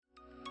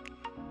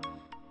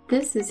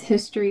This is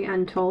History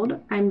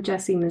Untold. I'm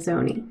Jessie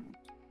Mazzoni.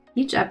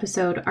 Each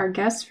episode, our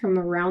guests from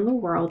around the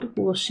world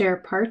will share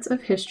parts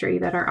of history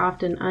that are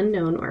often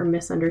unknown or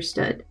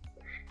misunderstood.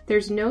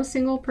 There's no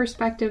single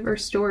perspective or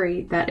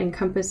story that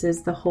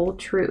encompasses the whole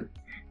truth.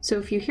 So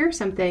if you hear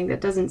something that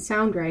doesn't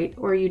sound right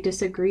or you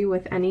disagree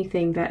with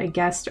anything that a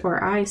guest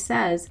or I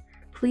says,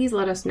 please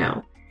let us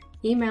know.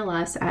 Email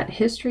us at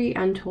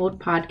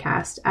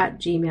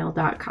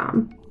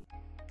historyuntoldpodcast@gmail.com.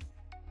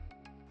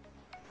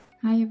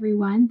 Hi,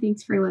 everyone.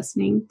 Thanks for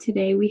listening.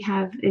 Today we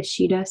have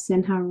Ishita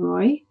Sinha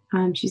Roy.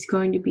 She's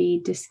going to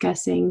be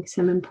discussing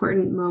some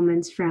important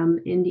moments from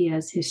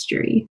India's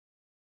history.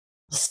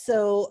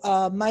 So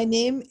my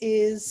name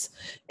is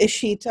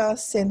Ishita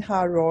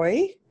Sinha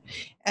Roy,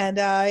 and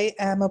I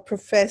am a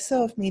professor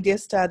of media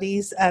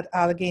studies at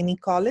Allegheny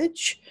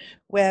College,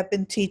 where I've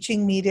been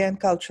teaching media and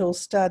cultural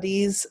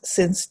studies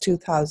since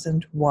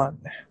 2001.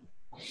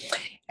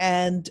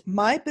 And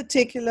my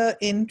particular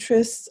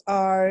interests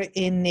are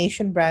in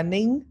nation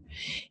branding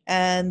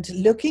and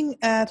looking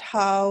at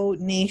how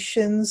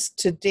nations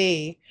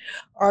today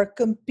are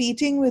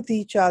competing with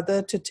each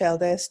other to tell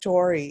their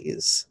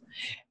stories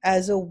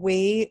as a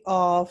way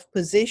of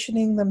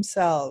positioning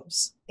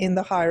themselves in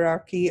the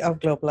hierarchy of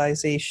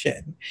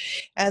globalization.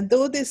 And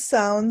though this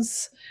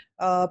sounds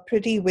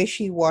pretty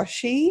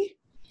wishy-washy,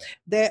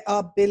 there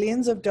are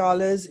billions of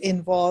dollars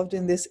involved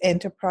in this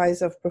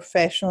enterprise of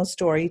professional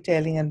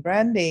storytelling and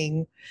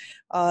branding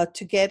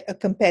to get a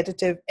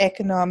competitive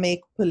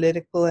economic,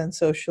 political, and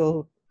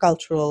social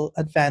cultural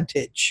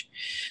advantage.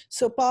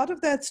 So part of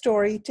that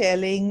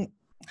storytelling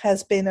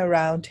has been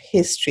around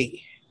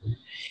history.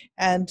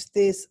 And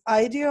this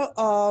idea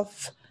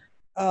of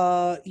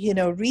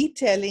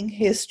retelling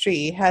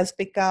history has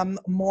become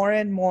more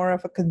and more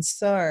of a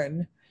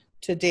concern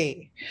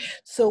today.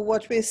 So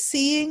what we're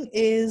seeing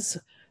is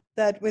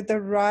that with the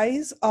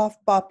rise of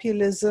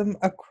populism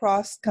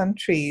across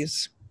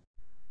countries,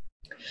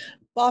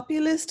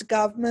 populist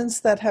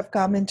governments that have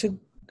come into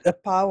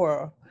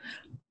power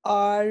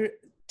are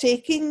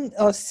taking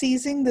or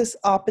seizing this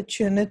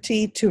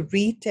opportunity to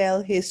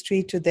retell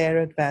history to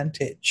their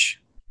advantage.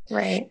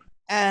 Right.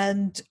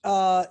 And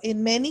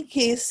in many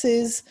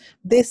cases,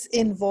 this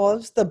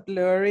involves the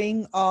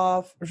blurring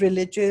of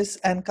religious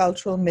and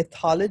cultural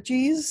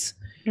mythologies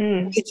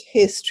with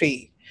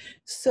history,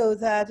 so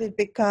that it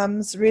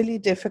becomes really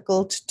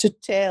difficult to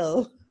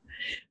tell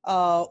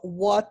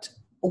what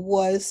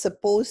was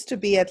supposed to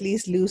be at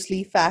least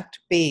loosely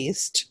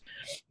fact-based,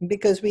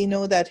 because we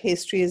know that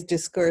history is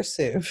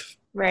discursive.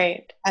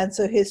 Right. And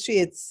so history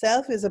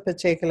itself is a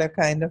particular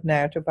kind of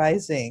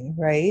narrativizing,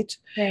 right?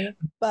 Right.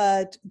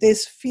 But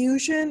this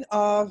fusion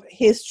of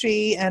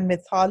history and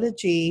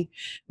mythology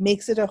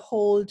makes it a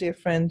whole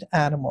different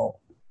animal.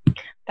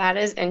 That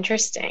is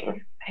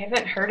interesting. I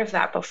haven't heard of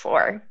that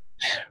before.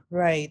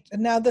 Right.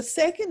 Now, the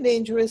second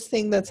dangerous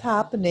thing that's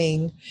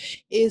happening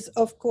is,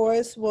 of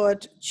course,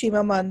 what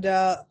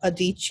Chimamanda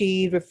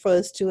Adichie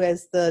refers to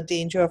as the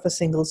danger of a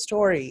single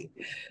story,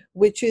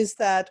 which is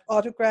that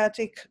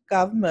autocratic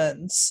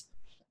governments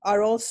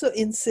are also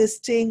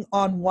insisting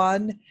on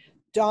one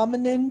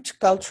dominant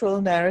cultural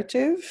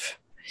narrative.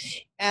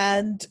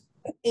 And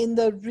in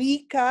the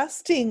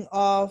recasting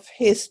of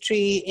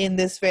history in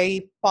this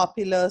very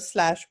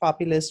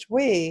popular/populist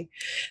way,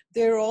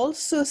 they're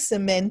also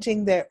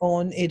cementing their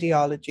own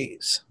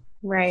ideologies.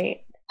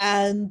 Right.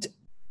 And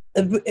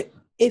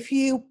if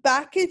you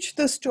package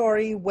the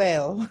story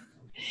well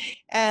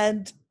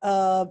and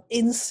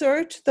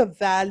insert the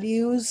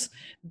values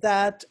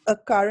that a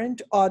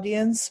current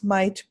audience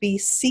might be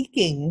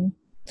seeking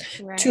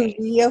to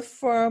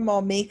reaffirm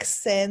or make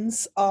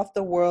sense of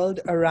the world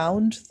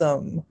around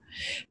them,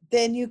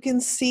 then you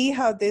can see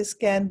how this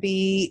can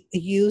be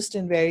used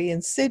in very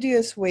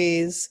insidious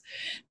ways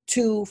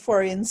to,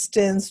 for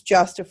instance,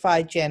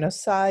 justify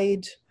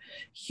genocide,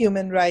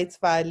 human rights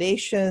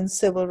violations,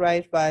 civil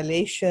rights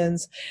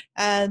violations,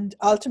 and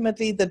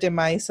ultimately the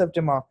demise of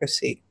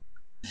democracy.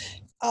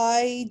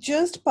 In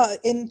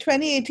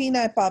 2018,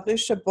 I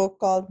published a book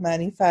called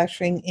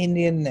Manufacturing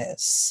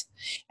Indianness.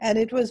 And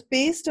it was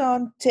based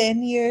on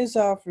 10 years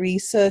of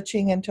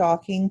researching and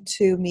talking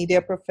to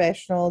media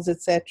professionals,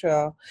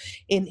 etc.,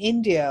 in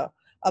India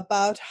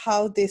about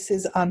how this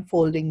is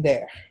unfolding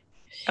there.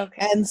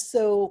 Okay. And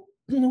so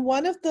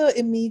one of the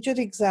immediate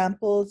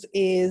examples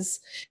is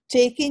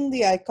taking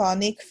the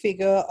iconic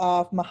figure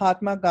of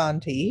Mahatma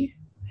Gandhi,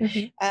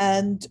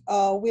 and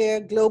we're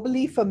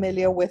globally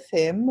familiar with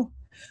him.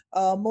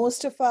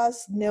 Most of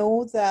us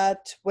know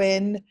that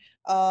when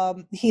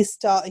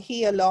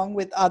he, along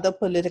with other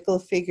political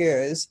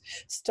figures,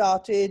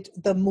 started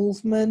the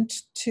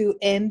movement to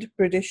end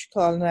British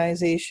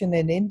colonization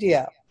in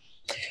India,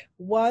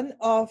 one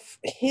of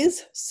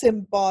his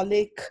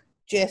symbolic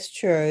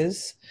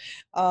gestures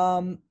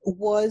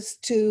was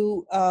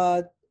to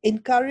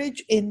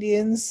encourage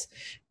Indians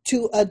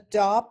to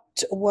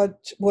adopt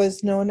what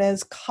was known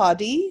as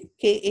khadi,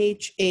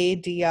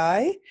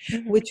 Khadi,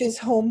 which is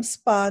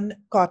homespun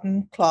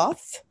cotton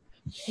cloth.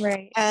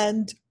 Right.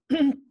 And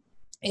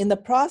in the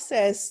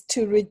process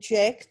to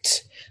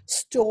reject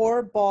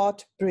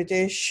store-bought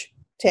British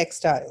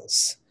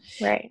textiles.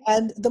 Right.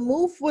 And the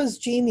move was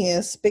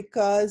genius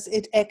because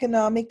it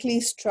economically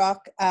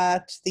struck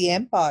at the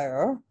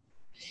empire,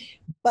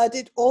 but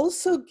it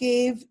also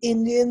gave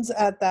Indians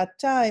at that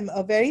time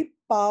a very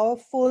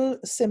powerful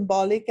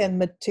symbolic and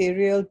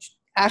material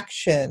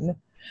action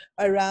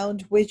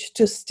around which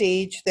to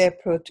stage their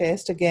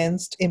protest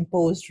against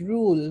imposed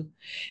rule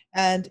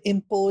and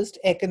imposed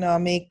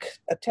economic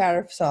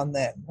tariffs on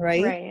them,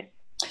 right? Right.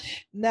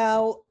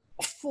 Now,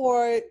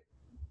 for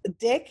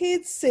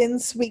decades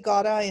since we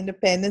got our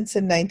independence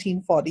in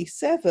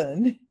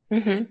 1947,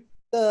 Mm-hmm.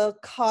 the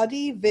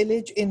Khadi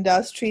Village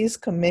Industries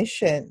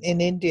Commission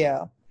in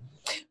India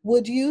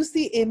would use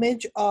the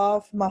image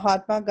of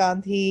Mahatma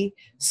Gandhi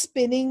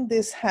spinning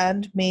this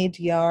handmade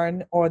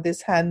yarn or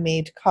this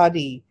handmade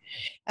khadi.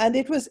 And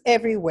it was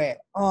everywhere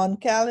on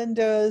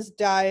calendars,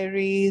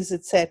 diaries,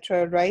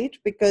 etc., right?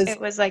 Because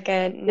It was like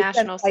a it's an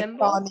national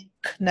symbol.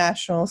 iconic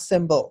national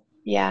symbol.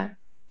 Yeah.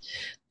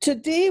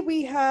 Today,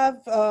 we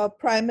have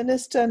Prime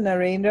Minister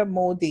Narendra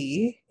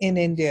Modi in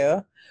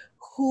India,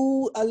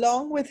 who,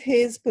 along with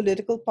his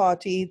political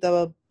party,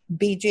 the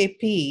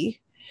BJP,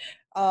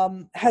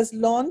 has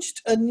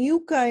launched a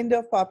new kind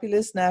of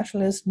populist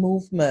nationalist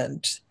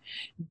movement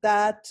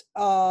that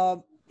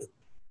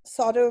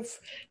sort of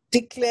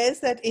declares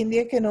that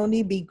India can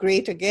only be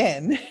great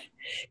again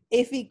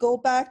if we go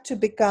back to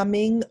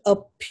becoming a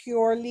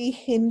purely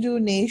Hindu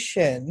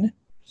nation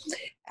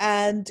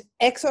and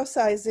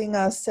exorcising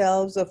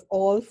ourselves of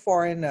all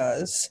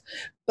foreigners.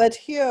 But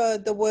here,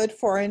 the word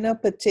foreigner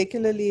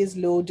particularly is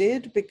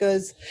loaded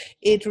because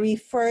it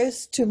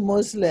refers to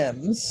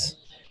Muslims.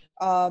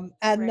 And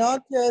Right.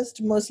 not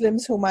just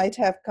Muslims who might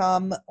have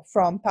come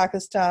from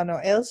Pakistan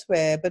or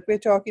elsewhere, but we're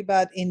talking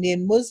about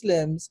Indian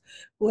Muslims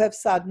who have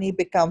suddenly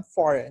become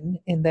foreign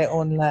in their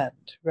own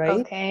land,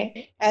 right?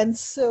 Okay. And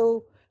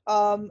so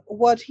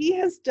what he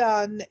has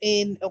done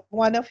in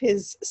one of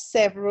his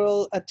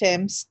several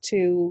attempts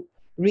to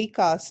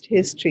recast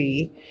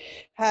history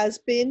has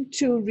been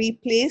to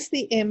replace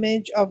the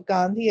image of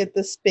Gandhi at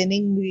the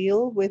spinning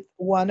wheel with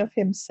one of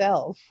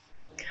himself.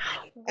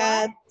 What?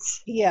 And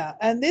yeah,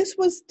 and this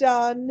was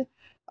done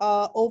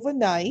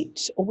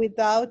overnight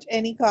without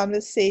any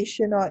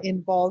conversation or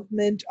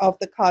involvement of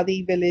the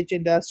Khadi Village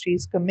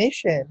Industries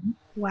Commission.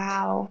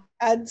 Wow.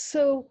 And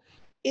so,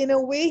 in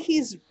a way,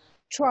 he's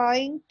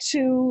trying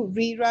to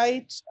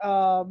rewrite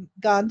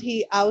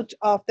Gandhi out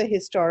of the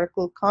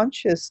historical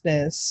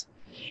consciousness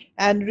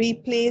and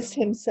replace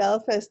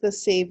himself as the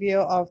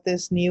savior of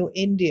this new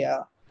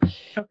India.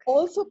 Okay.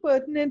 Also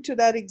pertinent to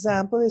that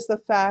example is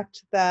the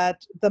fact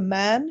that the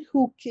man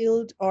who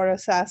killed or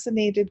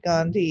assassinated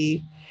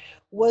Gandhi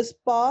was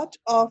part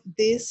of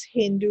this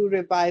Hindu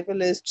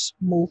revivalist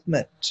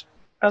movement,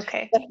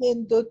 Okay. the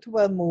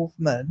Hindutva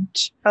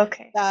movement,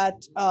 Okay.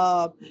 that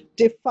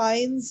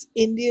defines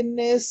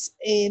Indianness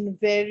in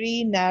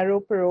very narrow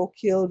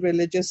parochial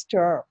religious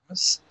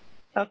terms,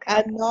 Okay.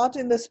 and not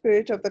in the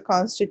spirit of the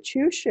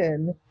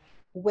Constitution,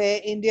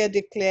 where India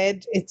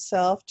declared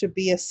itself to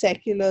be a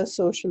secular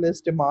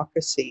socialist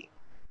democracy.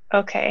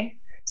 Okay.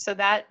 So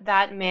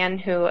that man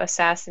who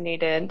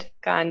assassinated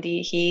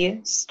Gandhi,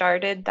 he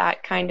started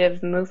that kind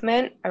of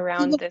movement He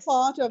around was this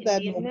part of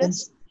that movement.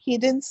 Indianness? He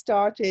didn't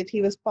start it,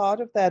 he was part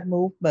of that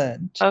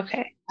movement.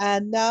 Okay.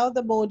 And now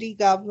the Modi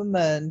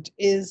government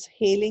is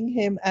hailing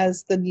him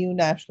as the new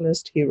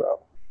nationalist hero.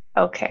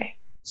 Okay.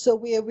 So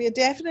we're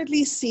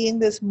definitely seeing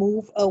this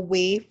move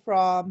away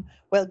from,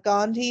 well,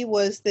 Gandhi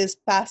was this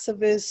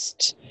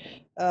pacifist,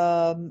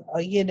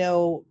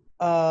 national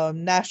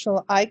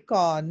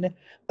icon,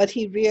 but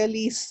he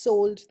really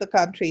sold the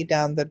country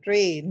down the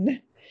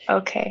drain,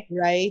 Okay.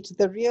 right?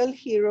 The real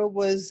hero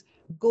was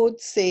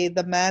Godse,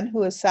 the man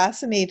who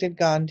assassinated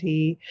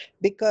Gandhi,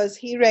 because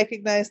he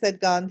recognized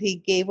that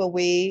Gandhi gave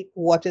away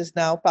what is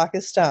now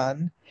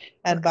Pakistan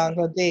and Okay.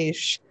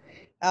 Bangladesh,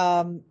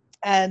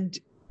 and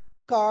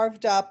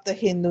carved up the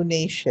Hindu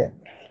nation,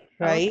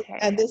 right? Okay.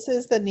 And this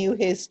is the new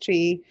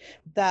history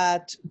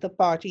that the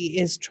party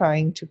is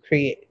trying to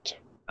create.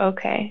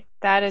 Okay.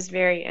 That is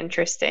very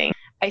interesting.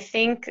 I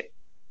think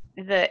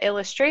the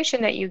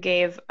illustration that you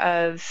gave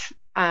of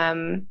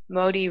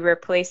Modi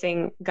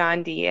replacing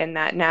Gandhi in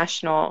that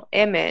national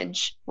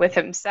image with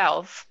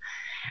himself,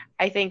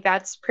 I think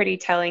that's pretty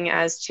telling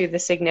as to the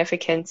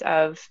significance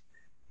of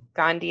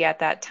Gandhi at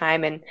that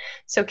time. And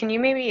so, can you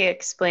maybe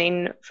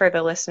explain for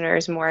the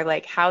listeners more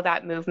like how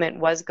that movement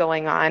was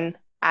going on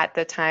at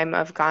the time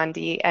of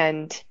Gandhi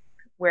and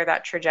where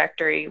that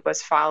trajectory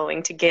was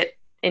following to get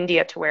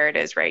India to where it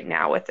is right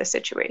now with the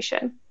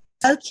situation?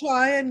 I'll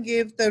try and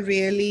give the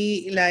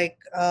really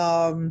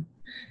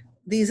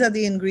these are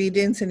the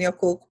ingredients in your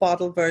Coke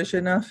bottle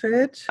version of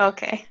it.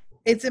 Okay.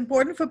 It's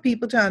important for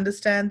people to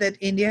understand that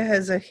India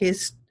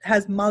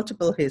has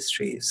multiple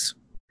histories.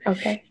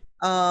 Okay.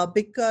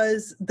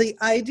 Because the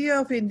idea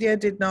of India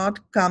did not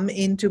come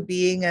into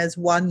being as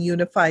one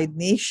unified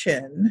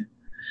nation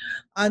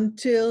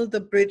until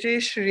the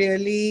British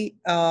really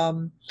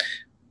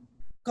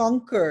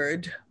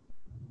conquered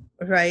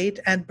right,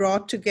 and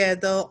brought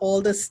together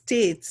all the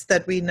states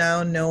that we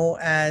now know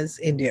as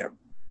India.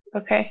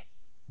 Okay.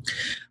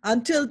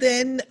 Until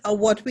then,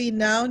 what we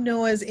now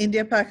know as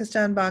India,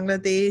 Pakistan,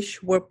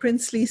 Bangladesh were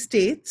princely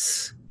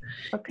states,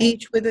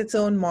 each with its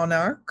own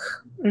monarch.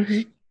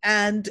 Mm-hmm.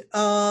 And,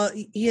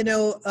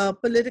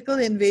 political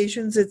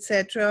invasions,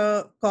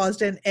 etc.,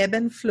 caused an ebb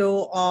and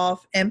flow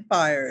of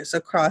empires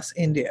across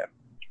India.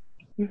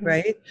 Mm-hmm.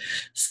 Right?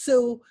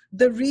 So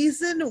the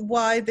reason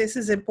why this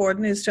is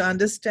important is to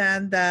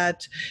understand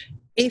that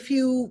if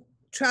you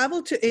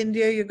travel to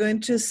India, you're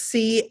going to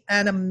see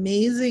an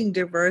amazing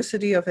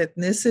diversity of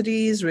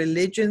ethnicities,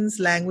 religions,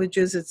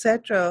 languages,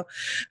 etc.,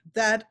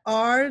 that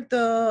are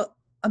the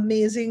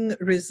amazing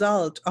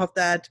result of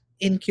that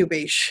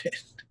incubation,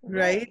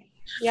 right?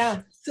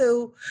 Yeah.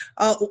 So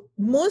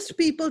most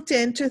people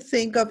tend to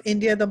think of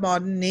India, the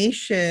modern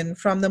nation,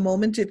 from the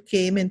moment it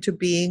came into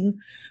being,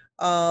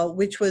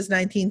 which was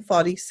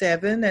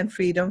 1947, and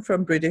freedom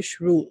from British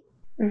rule.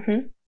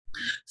 Mm-hmm.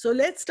 So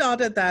let's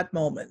start at that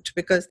moment,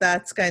 because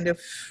that's kind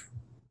of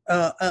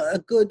a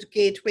good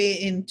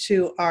gateway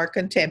into our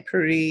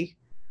contemporary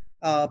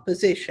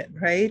position,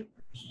 right?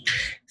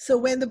 So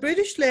when the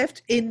British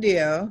left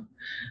India,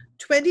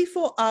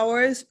 24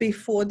 hours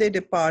before they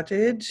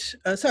departed,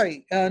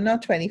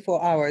 not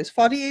 24 hours,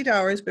 48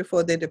 hours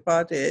before they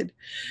departed,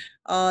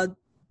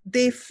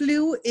 they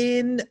flew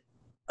in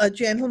a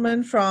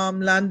gentleman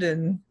from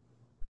London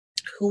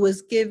who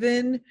was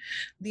given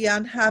the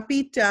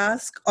unhappy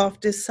task of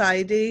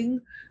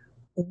deciding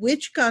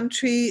which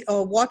country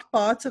or what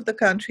parts of the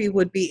country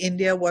would be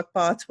India, what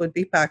parts would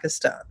be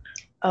Pakistan.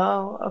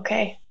 Oh,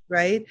 okay.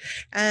 Right?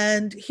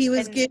 And he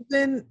was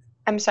given...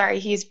 I'm sorry,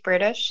 he's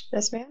British,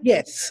 this man?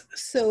 Yes.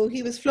 So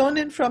he was flown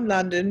in from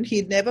London.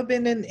 He'd never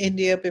been in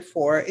India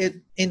before,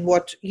 in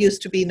what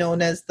used to be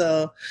known as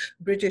the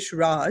British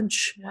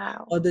Raj.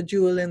 Wow. Or the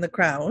jewel in the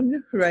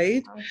crown,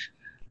 right? Wow.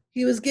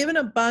 He was given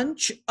a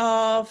bunch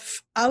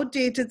of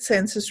outdated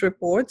census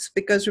reports,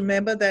 because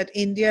remember that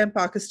India and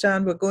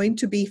Pakistan were going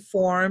to be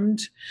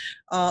formed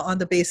on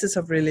the basis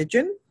of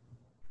religion.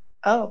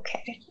 Oh,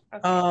 okay.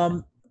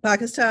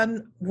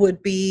 Pakistan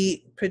would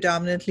be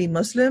predominantly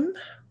Muslim.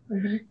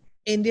 Mm-hmm.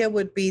 India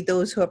would be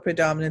those who are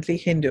predominantly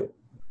Hindu.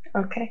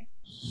 Okay.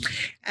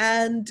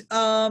 And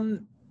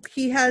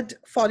he had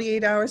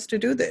 48 hours to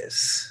do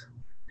this.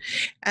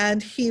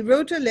 And he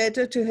wrote a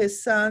letter to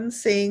his son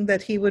saying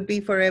that he would be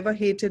forever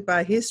hated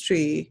by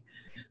history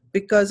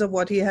because of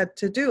what he had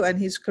to do. And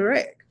he's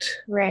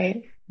correct.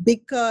 Right.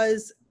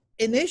 Because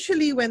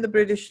initially, when the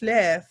British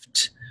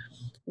left,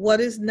 what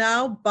is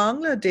now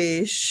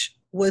Bangladesh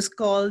was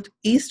called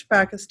East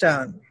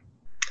Pakistan.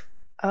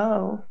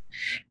 Oh.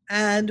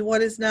 And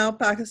what is now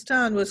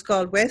Pakistan was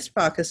called West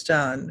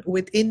Pakistan,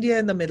 with India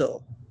in the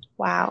middle.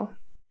 Wow.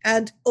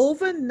 And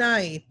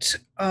overnight,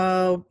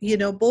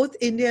 both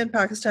India and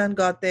Pakistan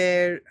got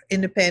their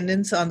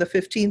independence on the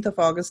 15th of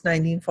August,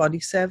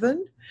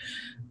 1947.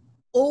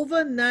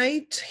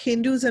 Overnight,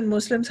 Hindus and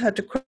Muslims had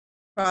to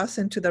cross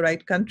into the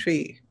right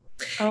country.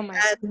 Oh my.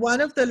 And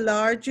one of the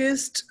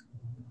largest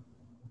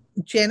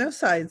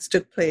genocides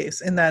took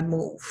place in that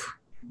move.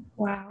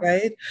 Wow.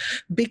 Right?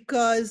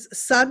 Because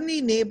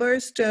suddenly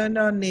neighbors turned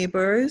on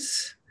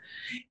neighbors,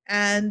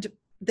 and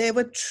there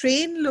were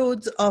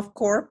trainloads of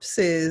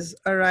corpses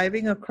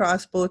arriving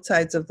across both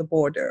sides of the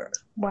border.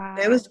 Wow.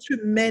 There was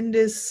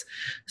tremendous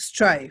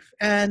strife.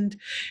 And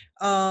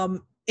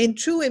in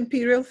true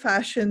imperial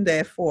fashion,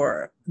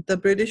 therefore, the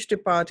British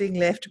departing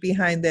left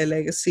behind their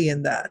legacy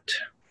in that.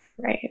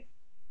 Right.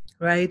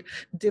 Right?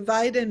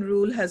 Divide and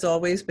rule has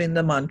always been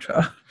the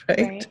mantra,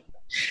 right?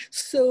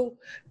 So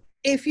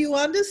if you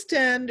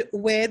understand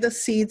where the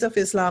seeds of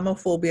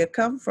Islamophobia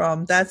come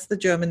from, that's the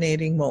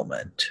germinating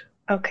moment.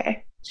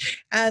 Okay.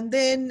 And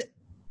then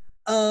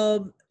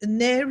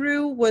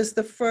Nehru was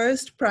the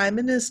first prime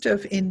minister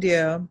of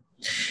India,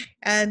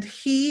 and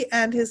he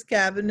and his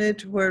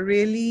cabinet were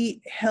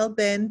really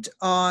hell-bent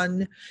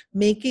on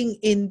making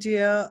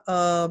India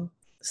a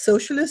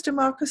socialist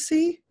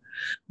democracy,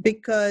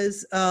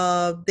 because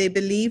they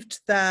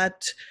believed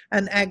that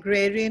an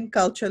agrarian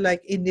culture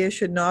like India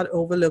should not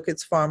overlook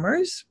its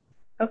farmers.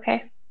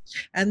 Okay.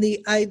 And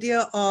the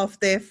idea of,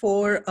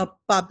 therefore, a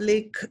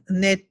public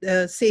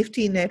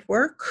safety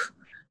network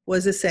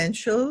was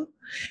essential.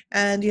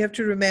 And you have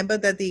to remember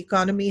that the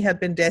economy had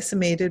been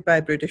decimated by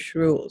British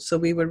rule. So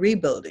we were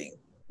rebuilding.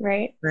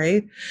 Right.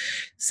 Right.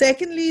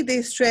 Secondly,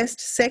 they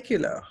stressed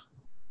secular.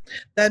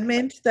 That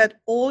meant that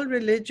all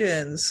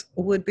religions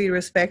would be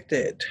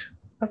respected.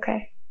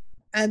 Okay.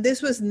 And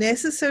this was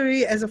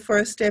necessary as a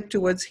first step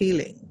towards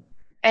healing.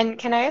 And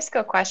can I ask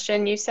a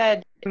question? You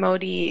said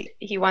Modi,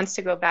 he wants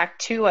to go back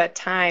to a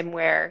time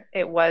where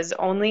it was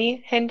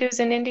only Hindus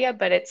in India,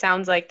 but it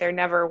sounds like there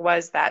never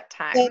was that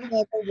time. There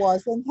never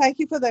was. And thank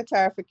you for that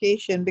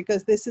clarification,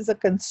 because this is a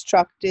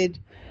constructed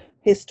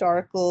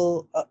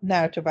historical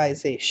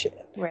narrativization,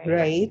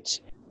 right?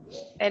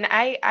 And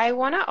I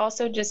want to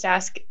also just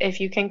ask if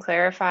you can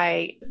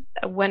clarify,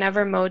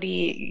 whenever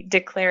Modi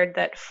declared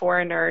that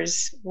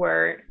foreigners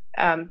were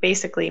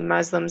basically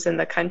Muslims in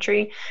the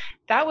country,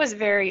 that was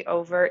very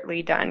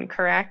overtly done,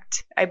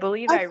 correct? I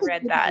believe I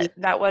read that.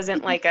 Absolutely. That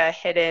wasn't like a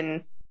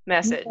hidden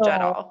message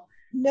at No, all.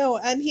 no,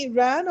 and he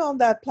ran on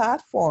that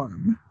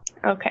platform,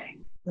 Okay.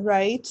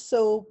 right?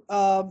 So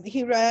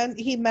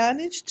he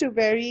managed to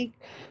very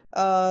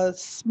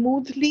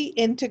smoothly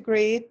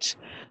integrate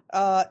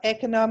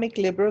economic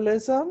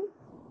liberalism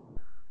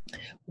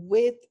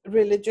with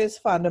religious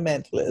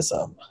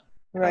fundamentalism,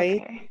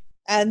 right? Okay.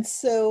 And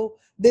so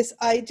this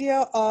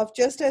idea of,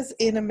 just as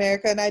in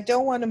America, and I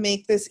don't want to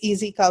make this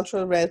easy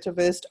cultural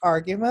relativist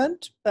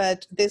argument,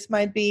 but this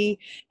might be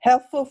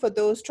helpful for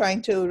those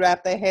trying to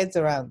wrap their heads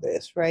around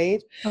this,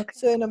 right? Okay.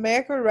 So in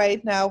America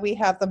right now, we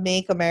have the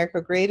Make America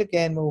Great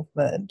Again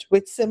movement,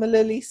 which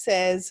similarly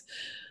says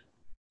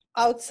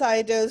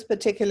outsiders,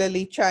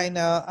 particularly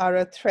China, are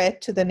a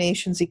threat to the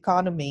nation's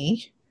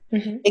economy.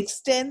 Mm-hmm.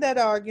 Extend that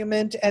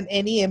argument, and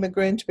any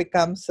immigrant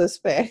becomes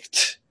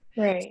suspect.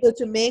 Right. So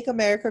to make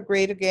America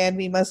great again,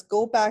 we must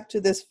go back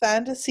to this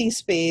fantasy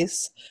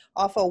space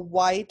of a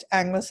white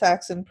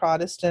Anglo-Saxon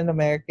Protestant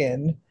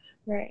American,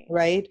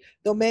 right?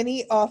 Though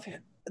many of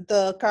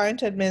the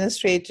current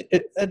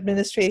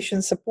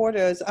administration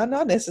supporters are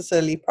not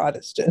necessarily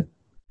Protestant,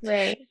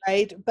 right?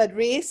 But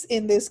race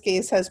in this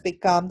case has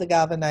become the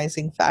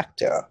galvanizing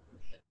factor,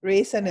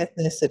 race and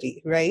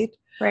ethnicity, right?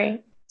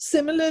 Right.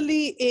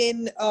 Similarly,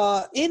 in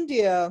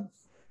India,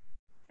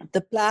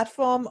 the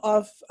platform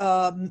of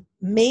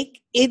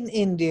Make in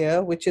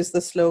India, which is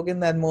the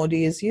slogan that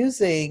Modi is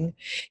using,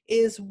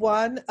 is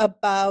one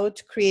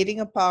about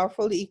creating a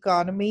powerful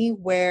economy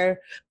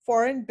where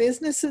foreign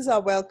businesses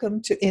are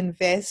welcome to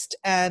invest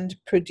and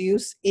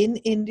produce in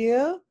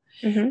India.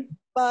 Mm-hmm.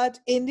 But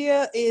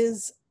India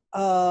is,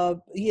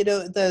 the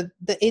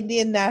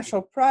Indian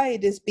national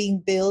pride is being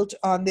built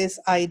on this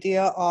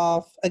idea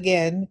of,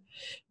 again,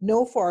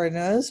 no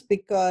foreigners,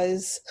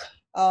 because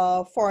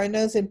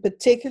foreigners, in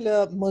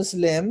particular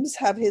Muslims,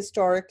 have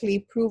historically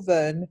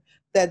proven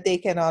that they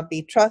cannot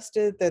be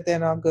trusted, that they're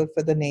not good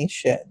for the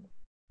nation.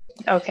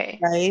 Okay.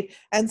 Right?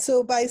 And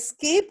so by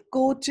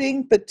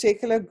scapegoating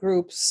particular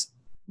groups,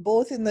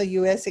 both in the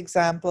US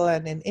example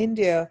and in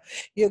India,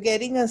 you're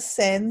getting a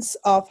sense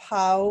of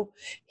how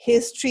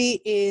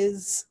history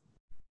is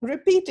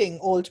repeating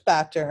old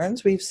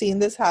patterns. We've seen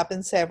this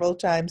happen several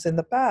times in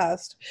the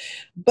past,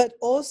 but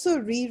also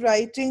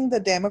rewriting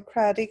the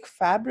democratic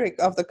fabric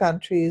of the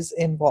countries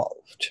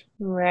involved.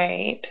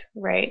 Right.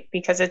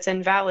 Because it's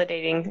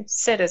invalidating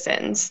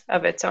citizens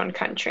of its own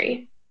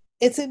country.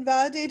 It's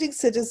invalidating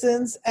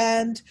citizens,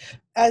 and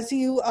as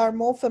you are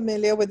more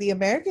familiar with the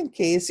American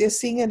case, you're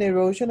seeing an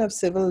erosion of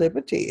civil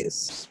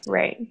liberties.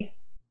 Right.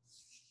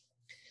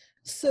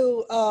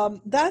 So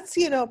that's,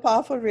 a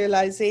powerful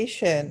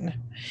realization.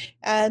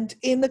 And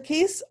in the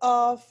case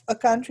of a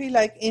country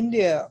like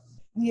India,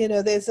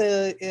 there's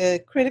a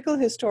critical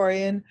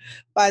historian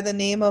by the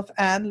name of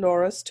Anne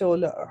Laura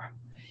Stoller.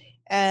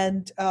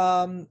 And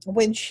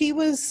when she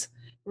was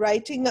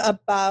writing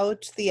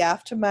about the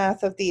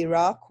aftermath of the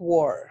Iraq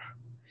War,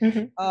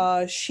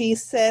 she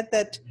said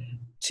that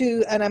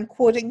and I'm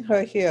quoting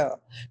her here,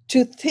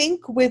 to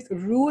think with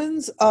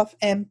ruins of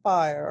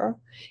empire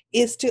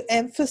is to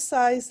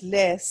emphasize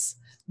less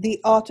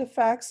the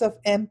artifacts of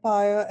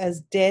empire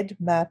as dead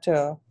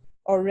matter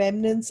or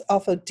remnants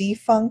of a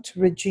defunct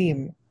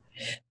regime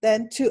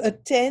than to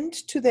attend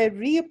to their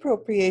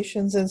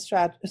reappropriations and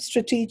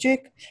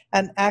strategic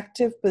and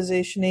active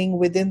positioning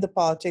within the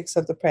politics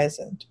of the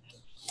present.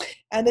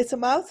 And it's a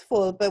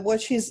mouthful, but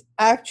what she's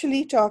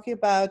actually talking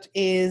about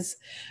is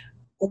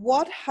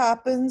what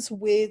happens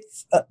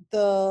with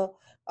the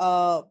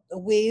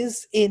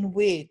ways in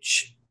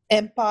which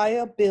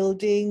empire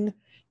building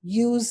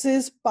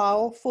uses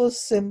powerful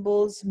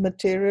symbols,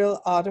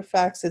 material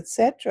artifacts,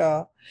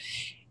 etc.,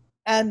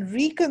 and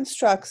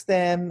reconstructs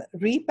them,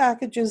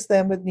 repackages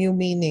them with new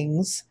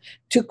meanings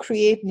to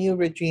create new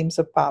regimes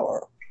of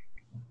power.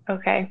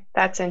 Okay,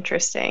 that's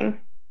interesting.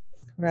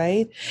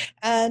 Right?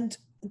 And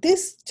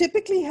this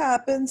typically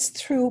happens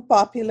through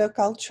popular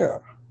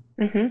culture.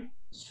 Mm-hmm.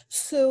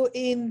 So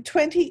in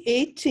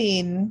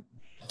 2018,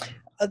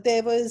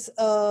 there was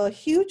a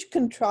huge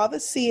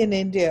controversy in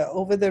India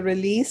over the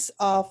release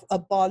of a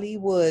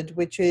Bollywood,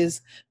 which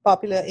is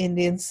popular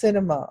Indian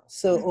cinema.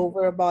 So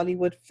over a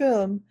Bollywood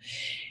film.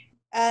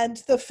 And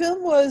the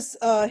film was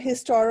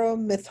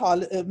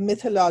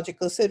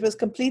mythological. So it was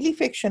completely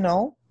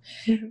fictional,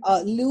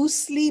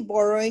 loosely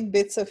borrowing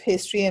bits of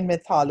history and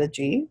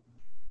mythology.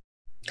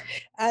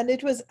 And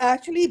it was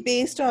actually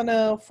based on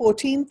a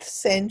 14th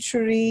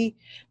century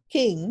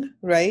king,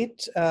 right?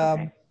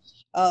 So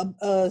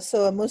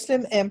a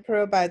Muslim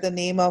emperor by the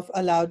name of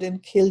Alauddin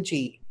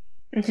Khilji.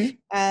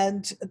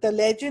 And the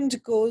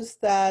legend goes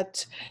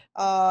that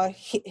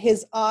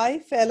his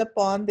eye fell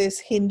upon this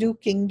Hindu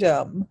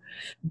kingdom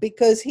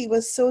because he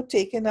was so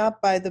taken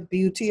up by the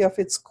beauty of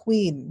its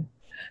queen,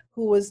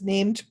 who was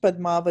named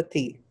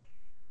Padmavati.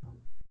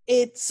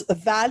 Its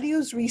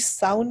values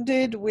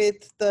resounded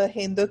with the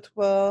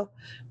Hindutva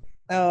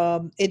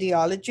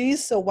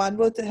ideologies. So one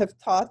would have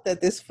thought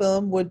that this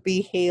film would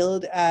be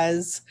hailed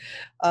as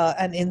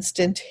an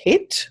instant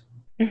hit.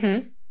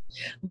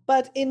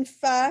 But in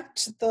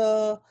fact,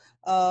 the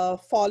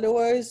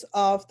followers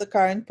of the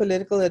current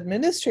political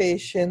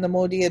administration, the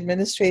Modi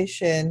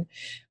administration,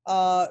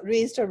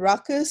 raised a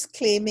ruckus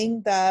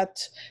claiming that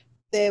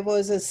there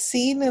was a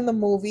scene in the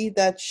movie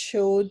that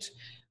showed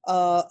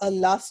a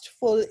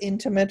lustful,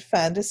 intimate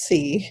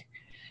fantasy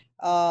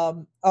by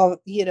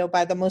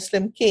the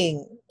Muslim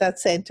king that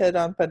centered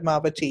on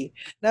Padmavati.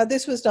 Now,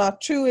 this was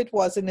not true. It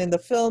wasn't in the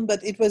film,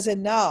 but it was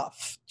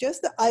enough.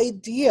 Just the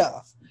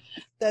idea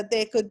that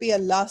there could be a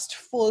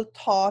lustful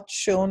thought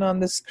shown on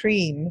the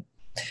screen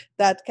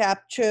that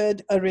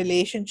captured a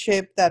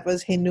relationship that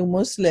was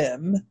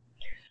Hindu-Muslim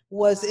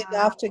was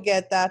enough to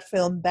get that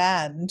film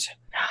banned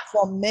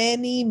for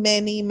many,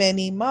 many,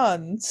 many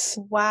months.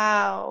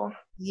 Wow.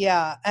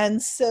 Yeah,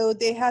 and so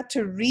they had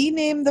to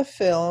rename the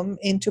film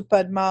into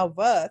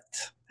Padmavat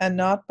and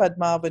not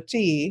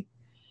Padmavati.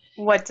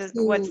 What's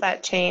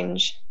that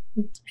change?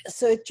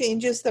 So it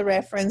changes the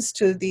reference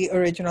to the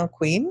original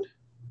queen.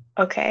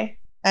 Okay.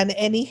 And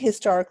any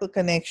historical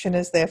connection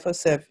is therefore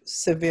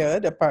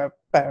severed,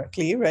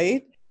 apparently,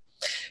 right?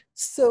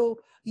 So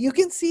you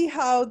can see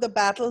how the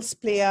battles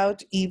play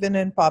out even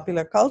in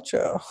popular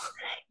culture.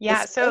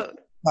 Yeah, so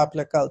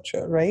popular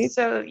culture, right?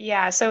 So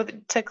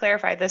to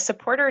clarify, the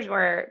supporters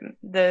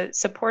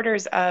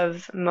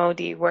of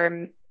Modi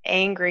were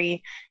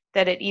angry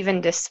that it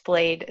even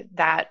displayed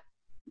that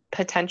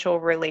potential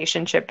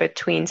relationship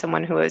between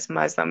someone who is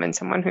Muslim and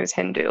someone who's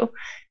Hindu.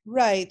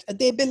 Right.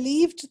 They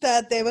believed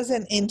that there was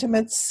an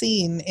intimate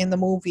scene in the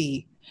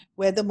movie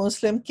where the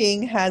Muslim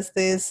king has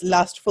this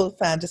lustful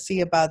fantasy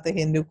about the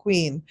Hindu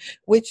queen,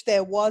 which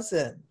there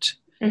wasn't.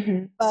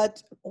 Mm-hmm.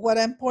 But what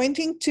I'm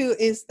pointing to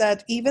is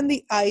that even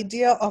the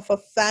idea of a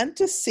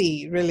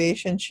fantasy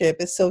relationship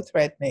is so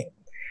threatening.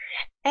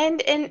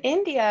 And in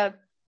India,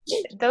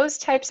 those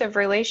types of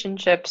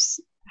relationships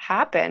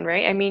happen,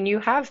 right? I mean, you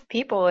have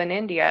people in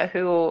India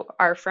who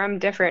are from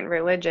different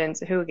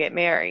religions who get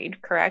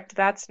married, correct?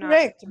 That's not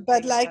correct.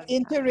 But like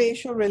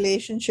interracial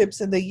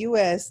relationships in the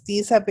US,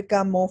 these have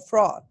become more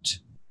fraught.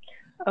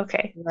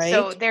 Okay. Right.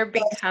 So they're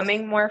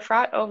becoming more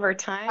fraught over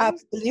time?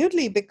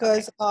 Absolutely,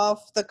 because of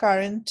the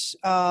current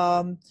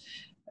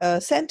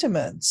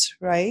sentiments,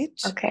 right?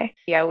 Okay.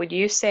 Yeah. Would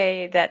you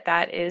say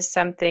that is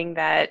something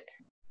that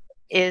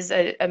is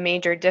a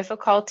major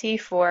difficulty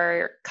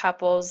for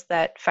couples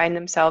that find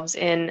themselves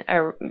in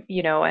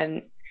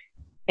an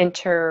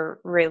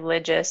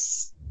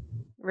interreligious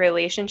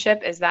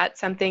relationship? Is that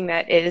something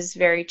that is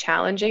very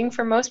challenging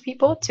for most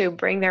people to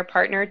bring their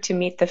partner to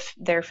meet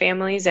their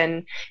families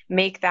and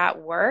make that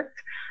work?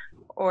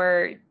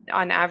 Or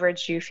on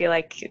average, do you feel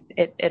like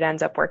it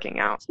ends up working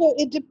out? So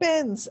it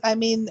depends. I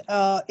mean,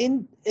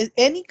 in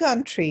any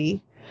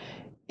country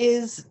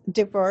is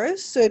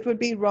diverse, so it would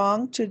be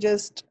wrong to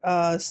just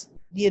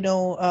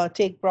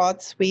take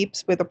broad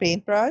sweeps with a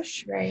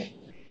paintbrush. Right.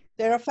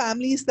 There are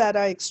families that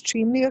are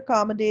extremely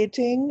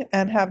accommodating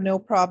and have no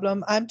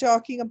problem. I'm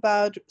talking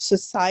about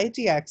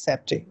society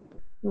accepting.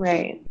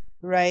 Right.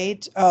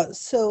 Right.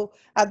 So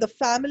at the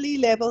family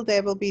level,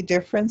 there will be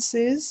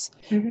differences,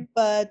 Mm-hmm.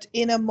 but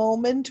in a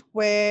moment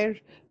where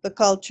the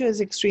culture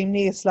is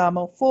extremely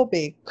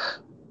Islamophobic,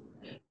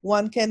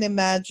 one can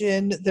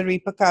imagine the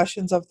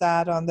repercussions of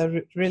that on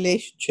the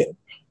relationship.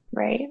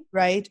 Right.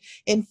 Right.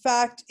 In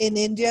fact, in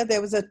India, there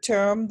was a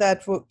term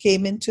that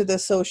came into the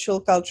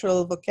social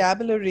cultural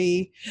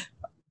vocabulary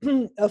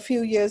a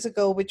few years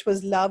ago, which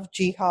was love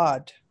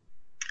jihad.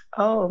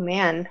 Oh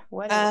man,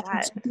 what is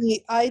that?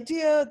 The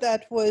idea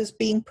that was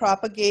being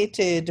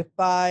propagated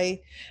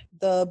by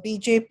the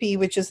BJP,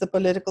 which is the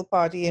political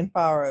party in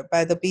power,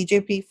 by the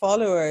BJP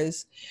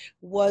followers,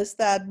 was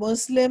that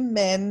Muslim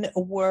men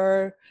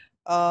were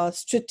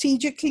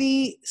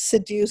strategically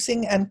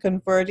seducing and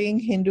converting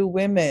Hindu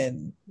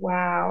women.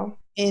 Wow.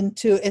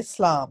 Into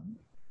Islam,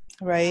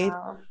 right?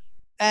 Wow.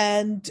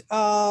 And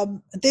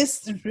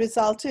this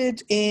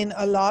resulted in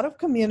a lot of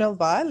communal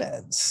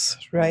violence,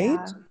 right?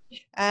 Yeah.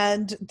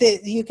 And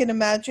you can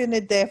imagine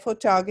it therefore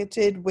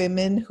targeted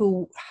women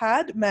who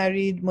had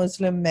married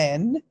Muslim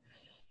men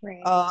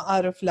Right.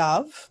 Out of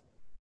love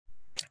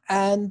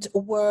and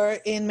were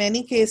in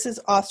many cases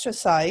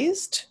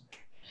ostracized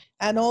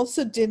and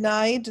also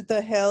denied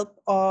the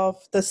help of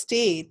the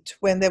state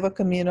when there were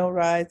communal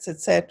riots,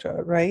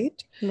 etc.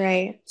 Right?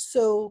 Right.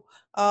 So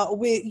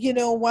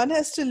one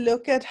has to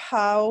look at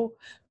how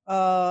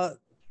the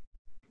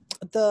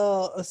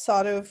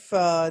sort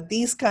of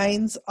these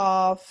kinds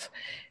of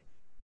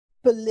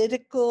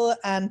political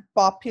and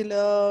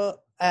popular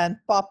and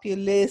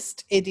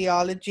populist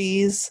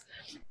ideologies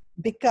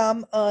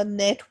become a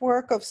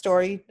network of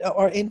story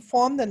or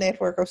inform the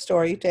network of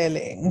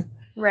storytelling.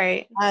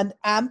 Right. And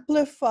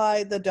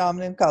amplify the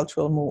dominant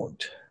cultural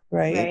mood,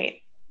 right?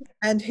 Right.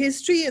 And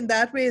history in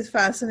that way is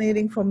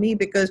fascinating for me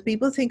because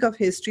people think of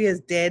history as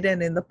dead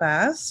and in the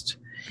past.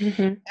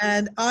 Mm-hmm.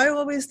 And I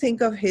always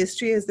think of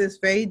history as this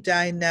very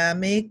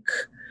dynamic,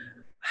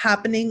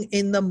 happening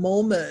in the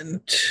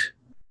moment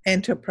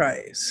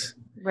enterprise.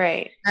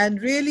 Right.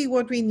 And really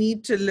what we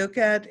need to look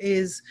at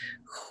is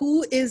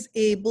who is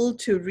able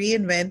to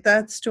reinvent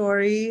that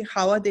story?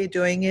 How are they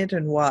doing it,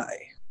 and why?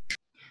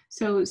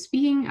 So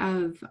speaking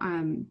of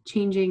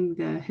changing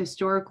the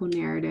historical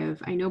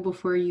narrative, I know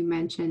before you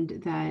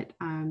mentioned that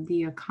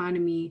the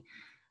economy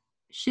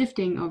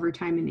shifting over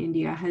time in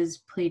India has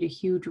played a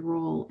huge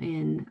role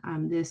in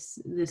this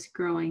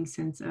growing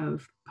sense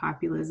of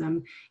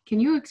populism. Can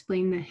you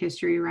explain the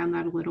history around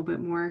that a little bit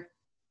more?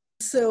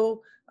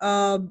 So,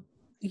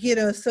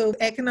 so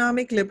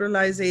economic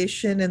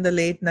liberalization in the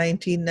late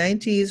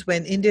 1990s,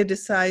 when India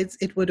decides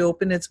it would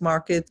open its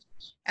market,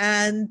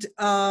 and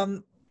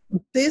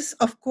this,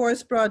 of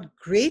course, brought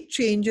great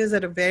changes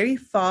at a very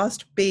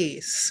fast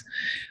pace,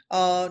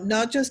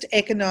 not just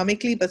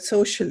economically, but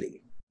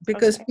socially,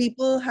 because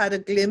people had a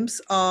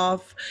glimpse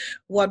of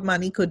what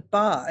money could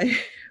buy.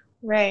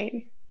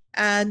 Right.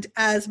 And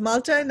as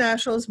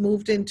multinationals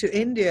moved into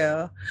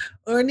India,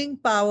 earning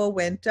power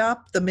went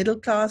up, the middle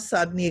class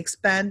suddenly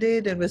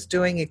expanded and was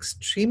doing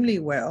extremely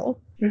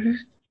well. Mm-hmm.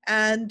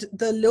 And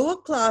the lower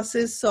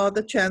classes saw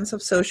the chance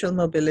of social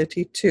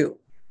mobility too,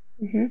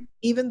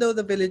 even though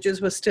the villages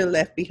were still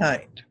left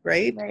behind,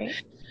 right?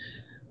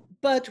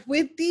 But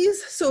with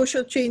these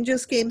social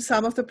changes came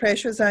some of the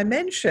pressures I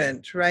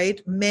mentioned,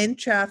 right? Men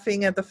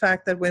chafing at the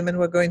fact that women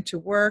were going to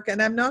work.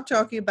 And I'm not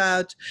talking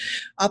about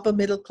upper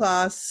middle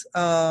class,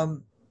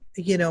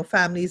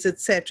 families,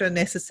 etc.,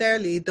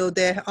 necessarily, though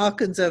there are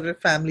conservative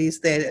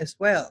families there as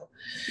well.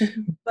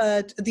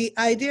 But the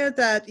idea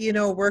that,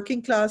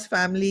 working class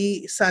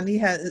family suddenly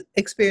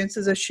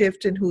experiences a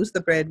shift in who's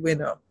the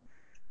breadwinner.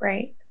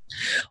 Right.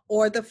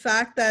 Or the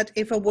fact that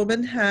if a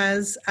woman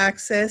has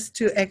access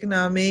to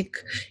economic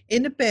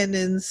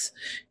independence,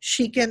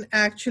 she can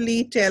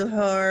actually tell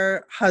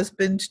her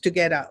husband to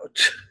get out.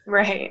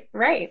 Right.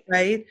 Right.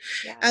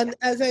 Yeah. And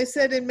as I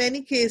said, in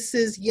many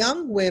cases,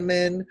 young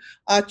women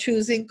are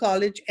choosing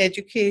college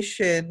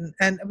education.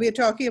 And we're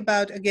talking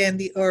about, again,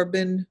 the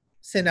urban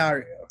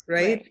scenario,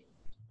 right?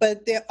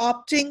 But they're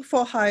opting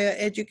for higher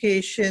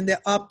education,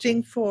 they're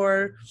opting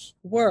for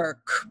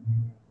work.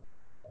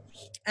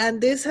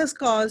 And this has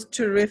caused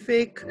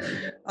terrific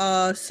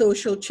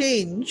social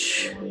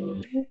change.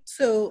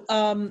 So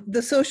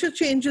the social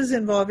changes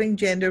involving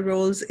gender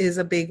roles is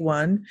a big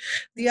one.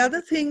 The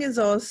other thing is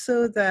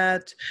also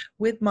that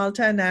with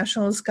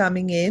multinationals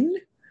coming in,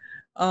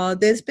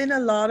 there's been a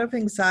lot of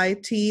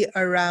anxiety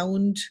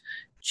around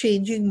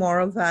changing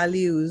moral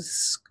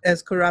values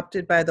as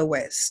corrupted by the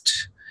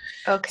West.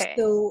 Okay.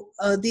 So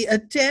the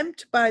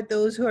attempt by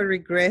those who are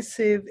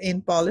regressive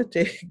in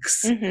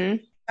politics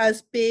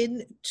has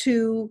been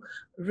to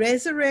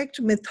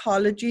resurrect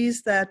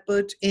mythologies that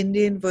put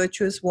Indian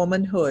virtuous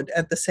womanhood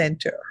at the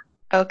center.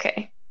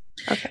 Okay.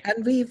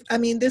 And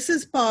this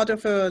is part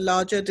of a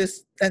larger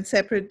and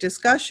separate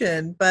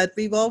discussion, but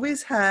we've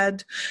always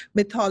had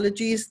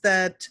mythologies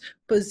that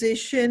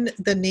position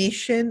the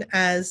nation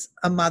as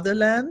a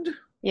motherland.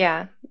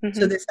 Yeah.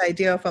 So this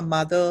idea of a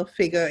mother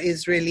figure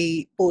is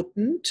really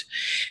potent.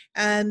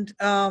 And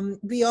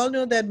we all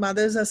know that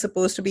mothers are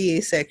supposed to be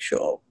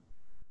asexual.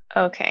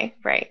 Okay,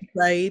 right.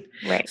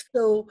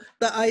 So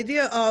the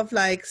idea of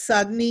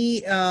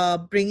suddenly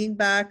bringing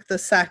back the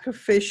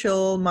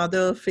sacrificial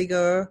mother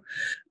figure,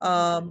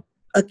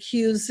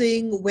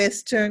 accusing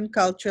Western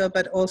culture,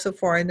 but also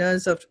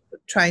foreigners of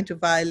trying to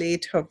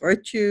violate her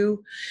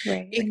virtue,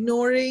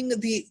 ignoring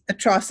the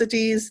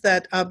atrocities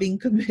that are being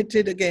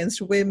committed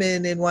against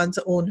women in one's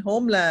own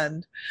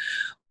homeland.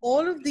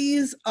 All of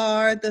these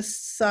are the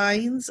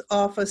signs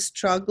of a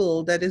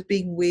struggle that is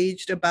being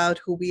waged about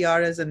who we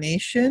are as a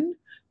nation,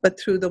 but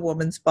through the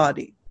woman's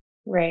body.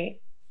 Right.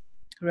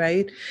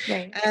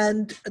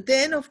 And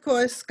then, of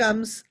course,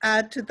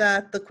 add to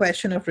that the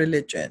question of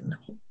religion.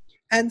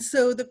 And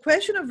so the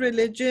question of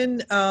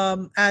religion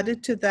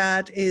added to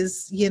that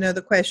is,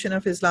 the question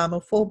of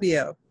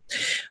Islamophobia.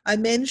 I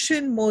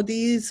mentioned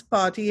Modi's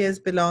party as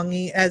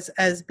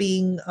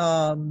being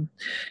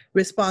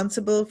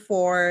responsible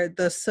for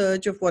the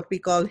surge of what we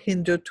call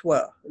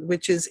Hindutva,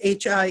 which is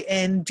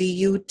Hindutva,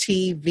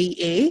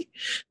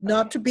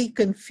 not to be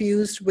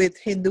confused with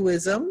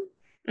Hinduism.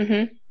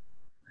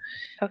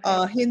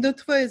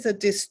 Hindutva is a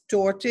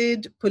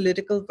distorted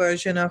political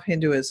version of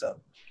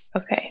Hinduism.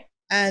 Okay.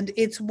 And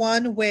it's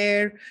one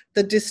where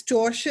the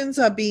distortions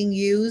are being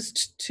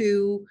used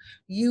to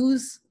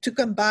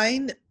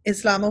combine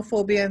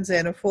Islamophobia and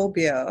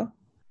xenophobia,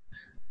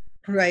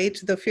 right?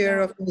 The fear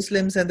of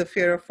Muslims and the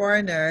fear of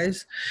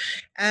foreigners,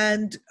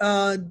 and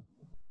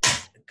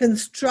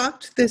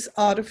construct this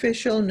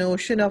artificial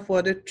notion of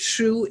what a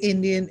true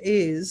Indian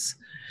is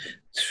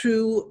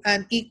through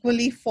an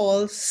equally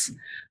false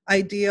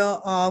idea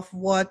of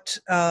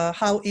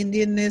how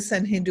Indianness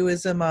and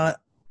Hinduism are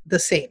the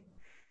same.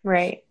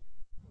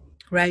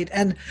 Right.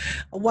 And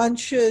one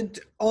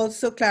should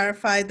also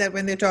clarify that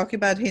when they're talking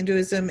about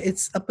Hinduism,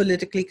 it's a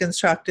politically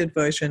constructed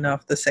version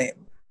of the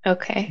same.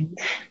 Okay.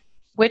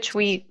 Which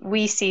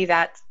we see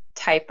that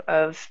type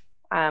of,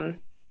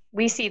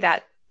 we see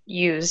that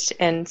used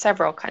in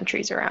several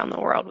countries around the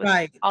world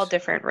with all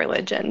different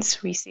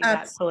religions. We see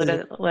that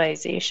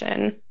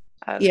politicalization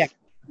of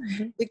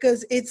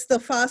because it's the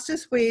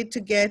fastest way to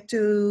get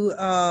to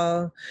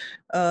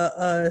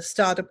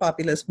start a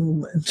populist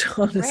movement,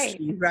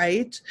 honestly,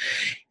 right?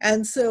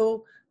 And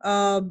so,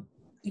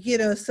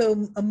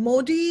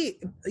 Modi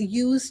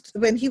used,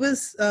 when he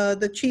was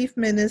the chief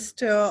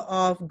minister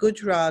of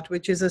Gujarat,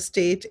 which is a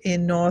state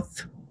in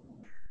north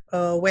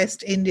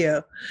West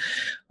India,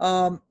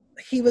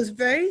 he was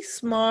very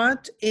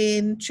smart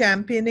in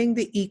championing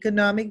the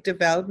economic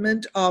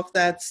development of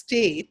that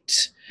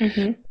state,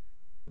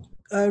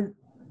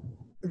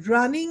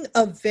 running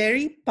a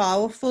very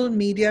powerful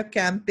media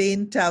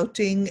campaign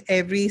touting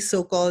every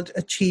so-called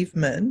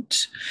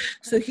achievement.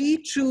 So he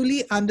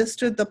truly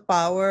understood the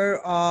power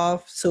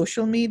of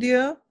social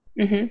media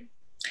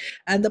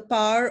and the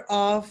power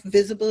of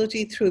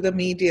visibility through the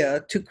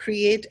media to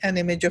create an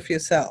image of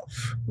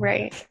yourself.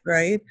 Right.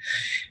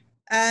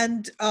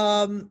 And,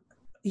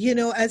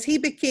 as he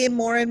became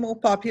more and more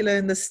popular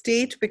in the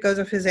state because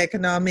of his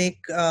economic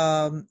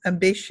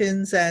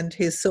ambitions and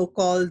his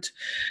so-called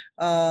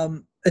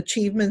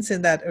achievements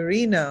in that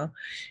arena,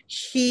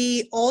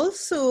 he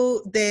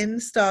also then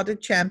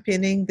started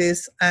championing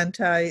this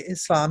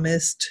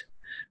anti-Islamist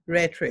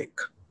rhetoric.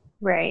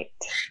 Right.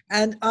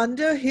 And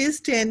under his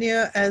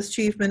tenure as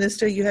chief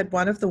minister, you had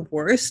one of the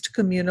worst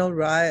communal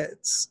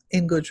riots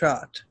in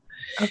Gujarat.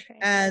 Okay.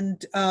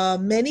 And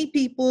many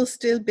people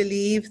still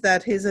believe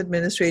that his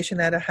administration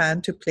had a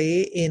hand to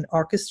play in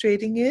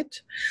orchestrating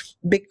it,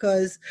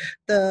 because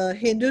the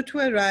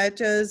Hindutva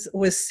rioters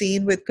were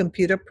seen with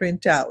computer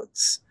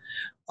printouts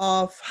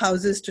of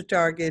houses to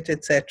target,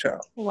 etc.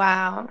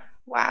 Wow.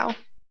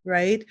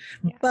 Right?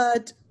 Yeah.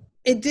 But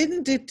it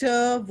didn't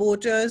deter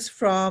voters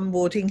from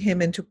voting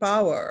him into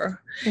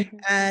power.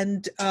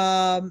 And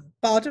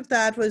part of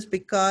that was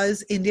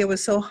because India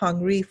was so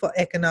hungry for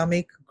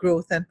economic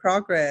growth and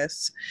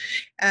progress.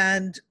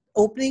 And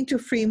opening to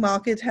free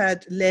market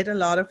had led a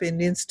lot of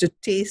Indians to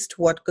taste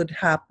what could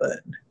happen.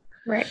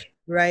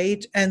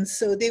 Right. And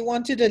so they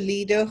wanted a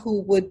leader who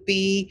would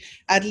be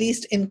at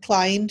least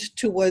inclined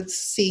towards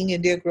seeing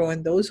India grow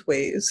in those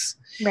ways.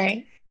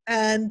 Right.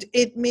 And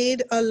it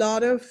made a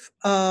lot of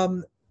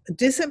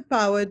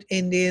disempowered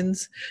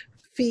Indians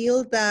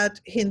feel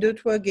that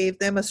Hindutva gave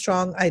them a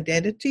strong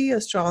identity, a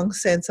strong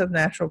sense of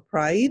national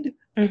pride,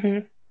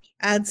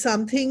 and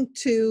something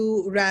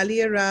to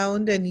rally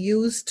around and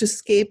use to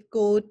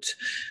scapegoat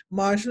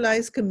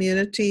marginalized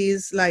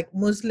communities like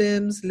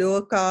Muslims,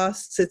 lower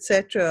castes,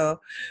 etc.,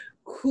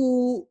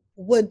 who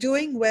were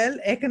doing well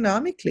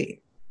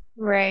economically.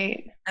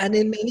 Right. And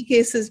in many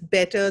cases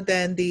better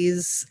than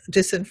these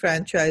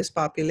disenfranchised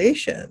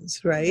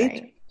populations,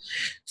 right?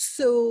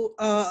 So,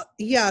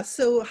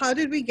 so how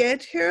did we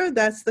get here?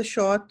 That's the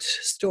short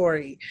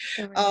story.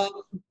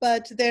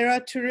 But there are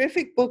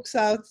terrific books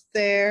out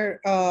there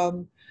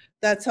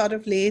that sort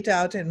of lay it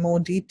out in more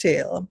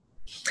detail.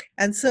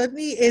 And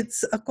certainly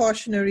it's a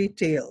cautionary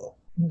tale,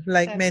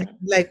 like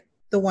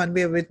the one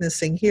we're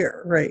witnessing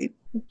here, right?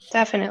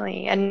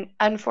 Definitely. And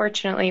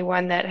unfortunately,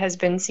 one that has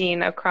been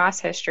seen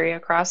across history,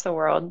 across the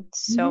world,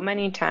 so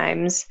many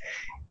times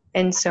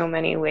in so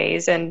many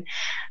ways. And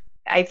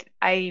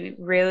I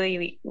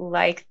really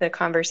like the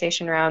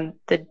conversation around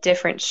the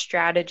different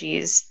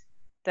strategies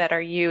that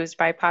are used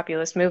by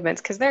populist movements,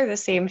 because they're the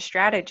same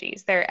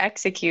strategies. They're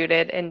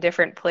executed in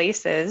different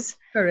places.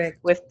 Correct.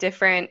 With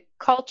different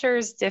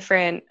cultures,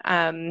 different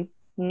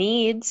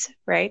needs,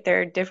 right?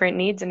 There are different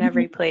needs in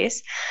every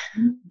place,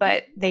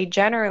 but they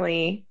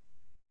generally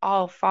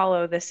all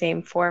follow the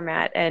same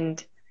format,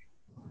 and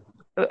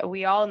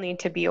we all need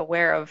to be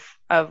aware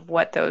of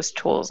what those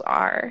tools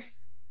are.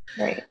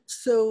 Right.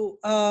 So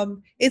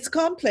it's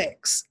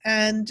complex,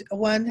 and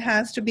one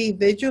has to be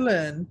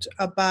vigilant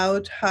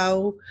about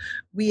how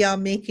we are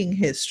making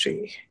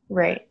history.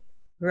 Right.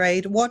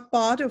 Right. What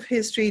part of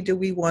history do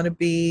we want to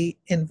be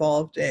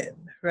involved in?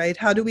 Right.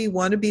 How do we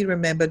want to be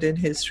remembered in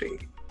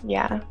history?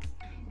 Yeah.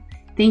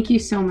 Thank you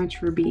so much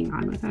for being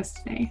on with us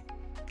today.